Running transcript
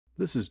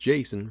This is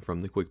Jason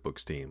from the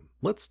QuickBooks team.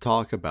 Let's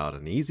talk about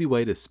an easy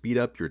way to speed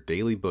up your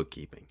daily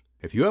bookkeeping.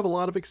 If you have a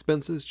lot of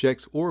expenses,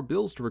 checks, or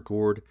bills to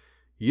record,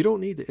 you don't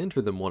need to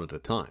enter them one at a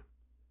time.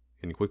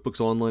 In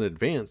QuickBooks Online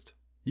Advanced,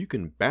 you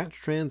can batch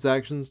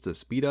transactions to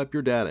speed up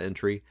your data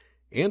entry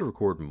and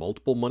record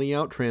multiple money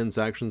out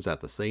transactions at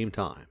the same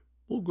time.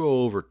 We'll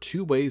go over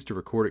 2 ways to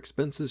record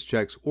expenses,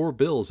 checks, or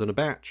bills in a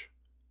batch.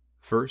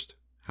 First,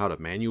 how to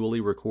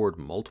manually record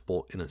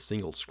multiple in a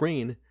single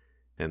screen,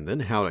 and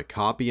then how to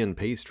copy and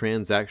paste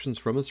transactions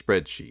from a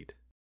spreadsheet.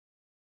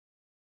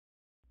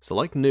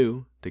 Select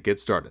New to get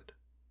started,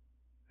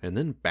 and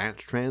then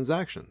Batch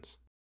Transactions.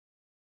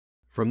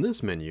 From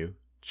this menu,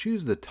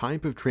 choose the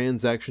type of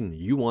transaction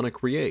you want to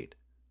create.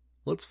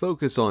 Let's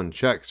focus on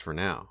checks for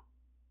now.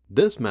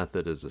 This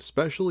method is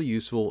especially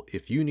useful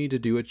if you need to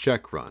do a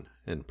check run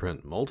and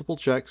print multiple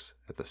checks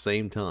at the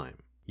same time.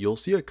 You'll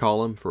see a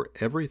column for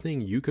everything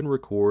you can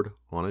record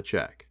on a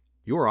check.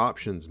 Your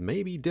options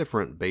may be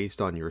different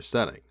based on your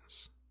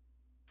settings.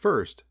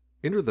 First,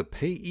 enter the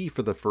payee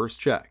for the first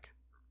check.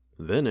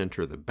 Then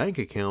enter the bank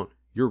account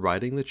you're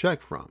writing the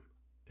check from.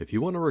 If you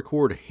want to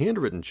record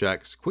handwritten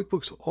checks,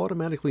 QuickBooks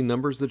automatically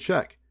numbers the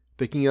check,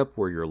 picking up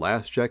where your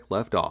last check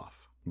left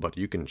off. But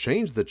you can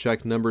change the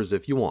check numbers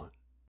if you want.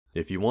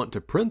 If you want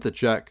to print the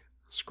check,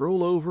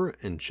 scroll over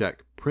and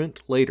check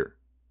Print Later.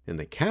 In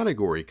the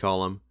Category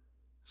column,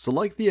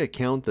 select the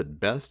account that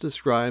best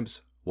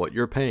describes what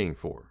you're paying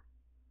for.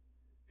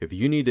 If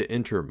you need to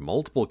enter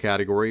multiple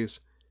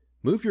categories,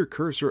 move your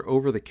cursor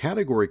over the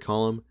Category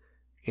column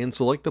and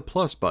select the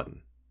plus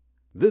button.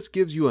 This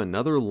gives you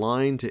another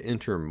line to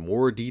enter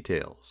more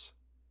details.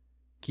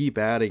 Keep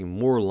adding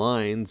more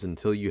lines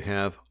until you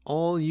have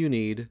all you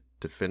need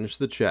to finish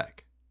the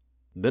check.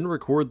 Then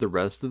record the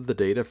rest of the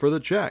data for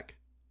the check.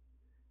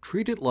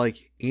 Treat it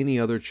like any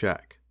other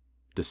check.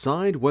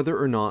 Decide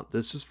whether or not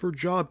this is for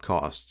job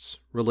costs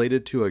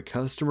related to a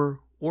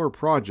customer or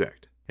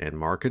project, and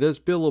mark it as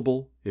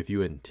billable if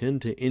you intend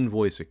to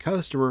invoice a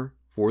customer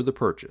for the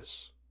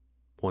purchase.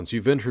 Once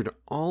you've entered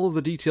all of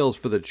the details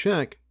for the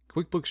check,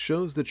 QuickBooks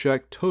shows the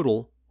check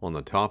total on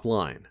the top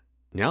line.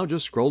 Now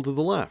just scroll to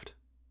the left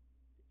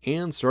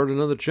and start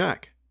another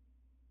check.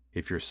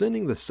 If you're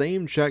sending the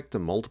same check to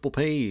multiple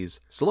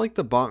payees, select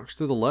the box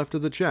to the left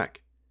of the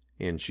check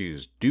and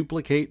choose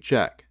Duplicate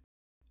Check.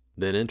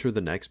 Then enter the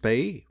next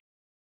payee.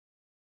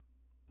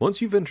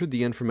 Once you've entered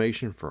the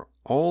information for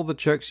all the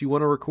checks you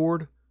want to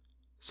record,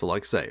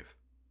 select Save.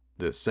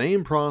 This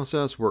same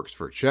process works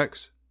for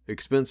checks,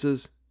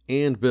 expenses,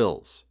 and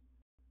bills.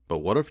 But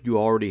what if you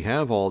already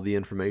have all the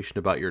information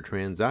about your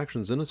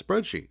transactions in a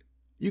spreadsheet?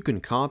 You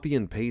can copy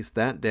and paste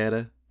that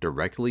data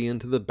directly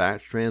into the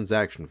batch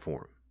transaction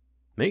form.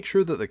 Make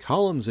sure that the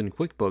columns in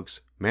QuickBooks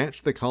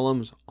match the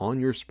columns on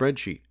your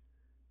spreadsheet.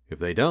 If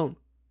they don't,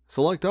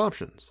 select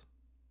Options.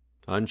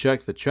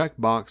 Uncheck the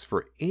checkbox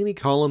for any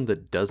column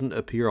that doesn't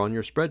appear on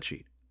your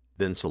spreadsheet.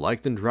 Then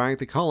select and drag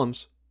the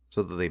columns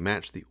so that they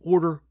match the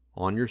order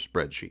on your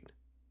spreadsheet.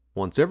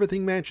 Once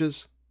everything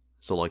matches,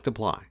 select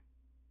Apply.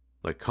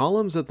 The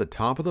columns at the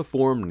top of the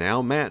form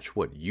now match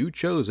what you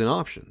chose in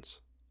Options.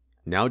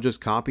 Now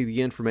just copy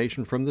the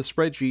information from the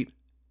spreadsheet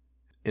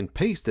and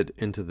paste it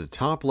into the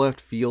top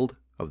left field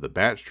of the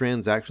Batch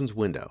Transactions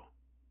window.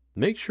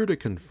 Make sure to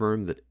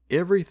confirm that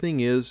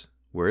everything is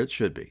where it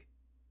should be,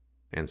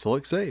 and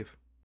select Save.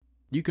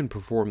 You can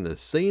perform the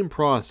same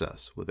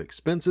process with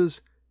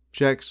expenses,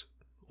 checks,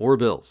 or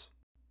bills.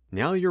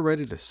 Now you're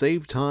ready to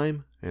save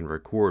time and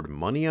record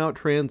money out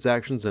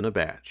transactions in a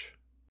batch.